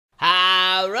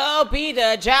Yo,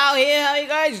 Peter Chao here. How you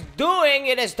guys doing?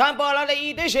 It is time for another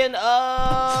edition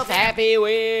of Happy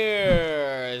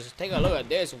Wheels. Take a look at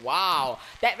this. Wow,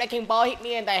 that wrecking ball hit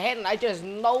me in the head and I just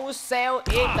no-sell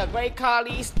it the Great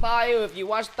Khali style. If you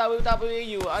watch WWE,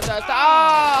 you understand.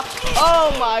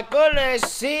 Oh my goodness,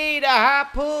 see the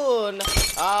harpoon.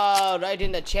 Right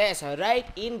in the chest, right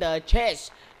in the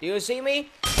chest. Do you see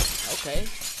me? Okay.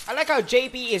 I like how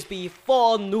JB is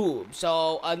before noob,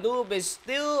 so a noob is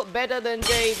still better than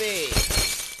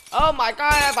JB. Oh my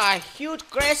god, I have a huge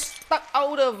grass stuck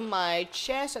out of my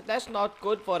chest. That's not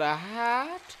good for the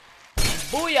heart.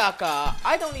 Booyaka!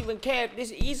 I don't even care if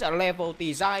this is a level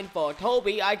designed for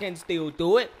Toby, I can still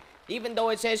do it. Even though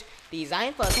it says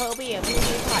designed for Toby and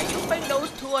PewDiePie. You think those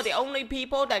two are the only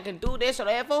people that can do this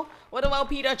level? What about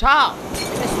Peter Chao? An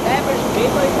established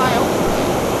gamer in my own.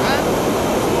 Huh?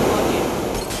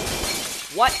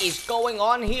 What is going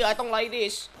on here? I don't like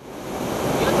this.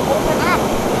 You have to open up.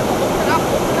 You have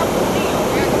to open up for me.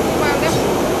 Okay,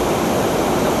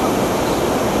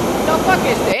 the fuck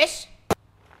is this?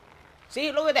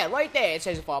 See, look at that right there. It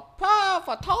says for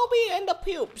Toby and the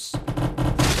pubes.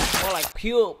 More like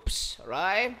pubes,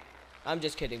 right? I'm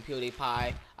just kidding,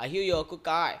 PewDiePie. I hear you're a good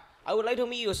guy. I would like to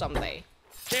meet you someday.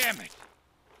 Damn it.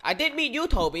 I did meet you,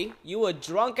 Toby. You were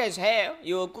drunk as hell.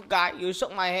 You were a good guy. You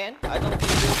shook my hand. I don't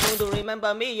think you're going to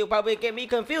remember me. You probably get me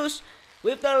confused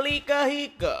with the Lika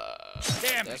Hika.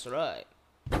 Damn That's right.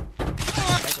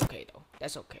 That's okay though.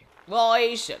 That's okay. Well,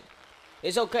 Asian.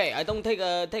 It's okay. I don't take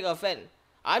offense.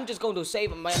 I'm just going to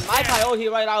save my priority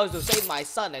right now is to save my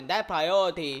son, and that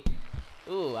priority.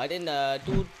 Ooh, I didn't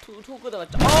do too good of a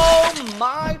job. Oh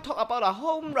my! Talk about a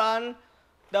home run.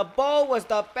 The ball was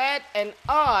the bat and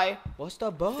I was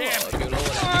the ball. If you know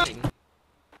what I mean.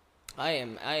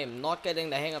 I am not getting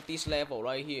the hang of this level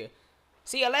right here.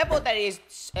 See, a level that is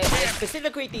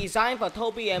specifically designed for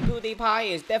Toby and PewDiePie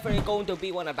is definitely going to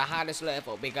be one of the hardest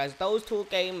levels because those two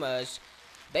gamers,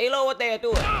 they know what they are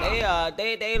doing.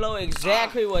 They know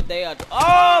exactly what they are doing.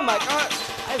 Oh my god!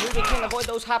 I really can't avoid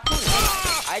those harpoons.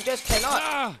 I just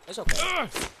cannot. It's okay.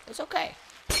 It's okay.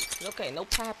 Okay, no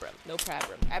problem, no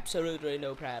problem, absolutely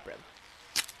no problem.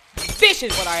 This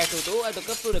is what I have to do. I have to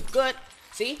go through the good.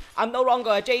 See, I'm no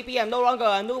longer a JP, I'm no longer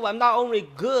a noob. I'm not only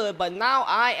good, but now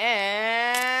I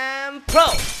am pro.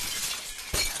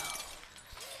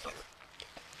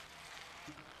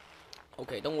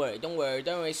 Okay, don't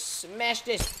worry, smash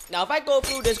this. Now, if I go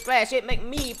through this glass, it make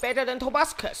me better than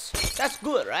Tobuscus. That's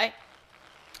good, right?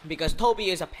 Because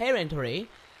Toby is apparently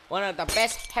one of the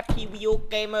best Happy Wheel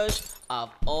gamers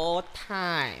of all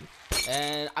time.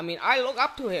 And I mean, I look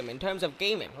up to him in terms of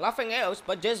gaming. Nothing else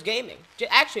but just gaming.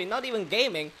 Actually, not even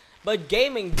gaming, but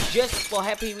gaming just for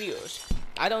Happy Wheels.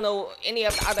 I don't know any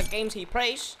of the other games he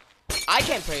plays. I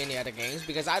can't play any other games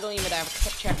because I don't even have a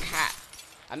capture card.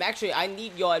 I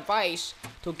need your advice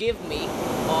to give me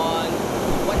on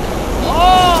what the...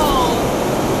 Oh!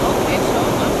 Okay, so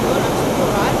I'm good. I'm still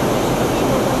right.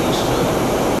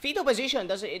 Fetal position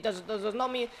does not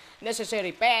mean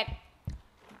necessarily bad.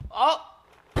 Oh,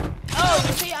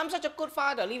 you see, I'm such a good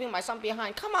father, leaving my son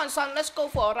behind. Come on, son, let's go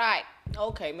for a ride.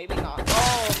 Okay, maybe not.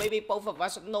 Oh, maybe both of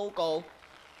us no go.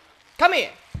 Come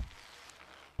here.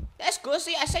 That's good.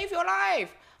 See, I saved your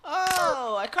life.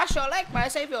 Oh, I crushed your leg, but I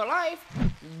saved your life.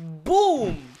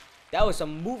 Boom. That was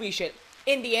some movie shit.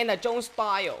 Indiana Jones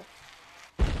style.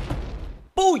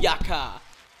 Booyaka.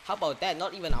 How about that?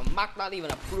 Not even a mark, not even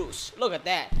a bruise. Look at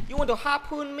that. You want to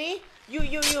harpoon me? You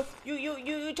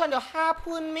trying to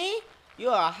harpoon me?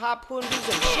 You're a harpoon piece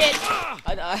of shit.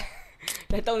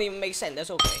 That don't even make sense. That's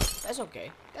okay. That's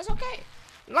okay. That's okay.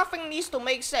 Nothing needs to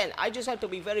make sense. I just have to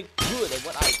be very good at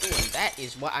what I do, and that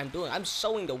is what I'm doing. I'm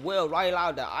showing the world right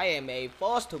now that I am a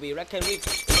force to be reckoned with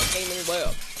in the gaming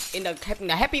world. In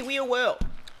the Happy Wheel world,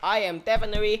 I am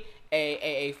definitely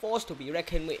a force to be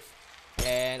reckoned with.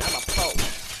 And I'm a pro.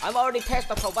 I'm already past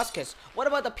the Tobuscus. What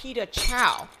about the Peter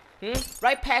Chao?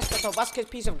 Right past the Tobuscus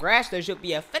piece of grass, there should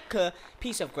be a thicker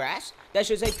piece of grass that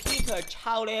should say Peter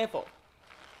Chao level.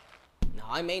 Now,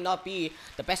 I may not be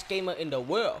the best gamer in the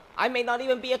world. I may not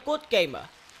even be a good gamer.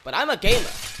 But I'm a gamer.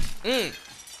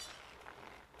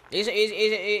 It's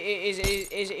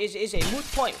a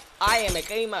moot point. I am a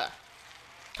gamer.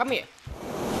 Come here.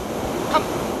 Come.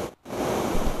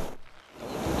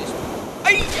 Don't do this.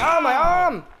 Ay, my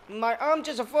arm! My arm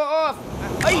just fell off.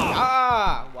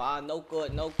 Wow, no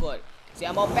good, no good. See,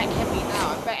 I'm all back happy now.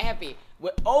 I'm back happy.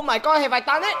 Oh my god, have I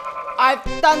done it? I've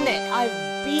done it.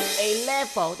 I've beat a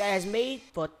level that is made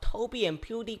for Toby and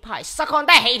PewDiePie. Suck on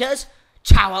that, haters.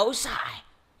 Chao outside,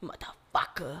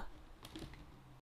 motherfucker.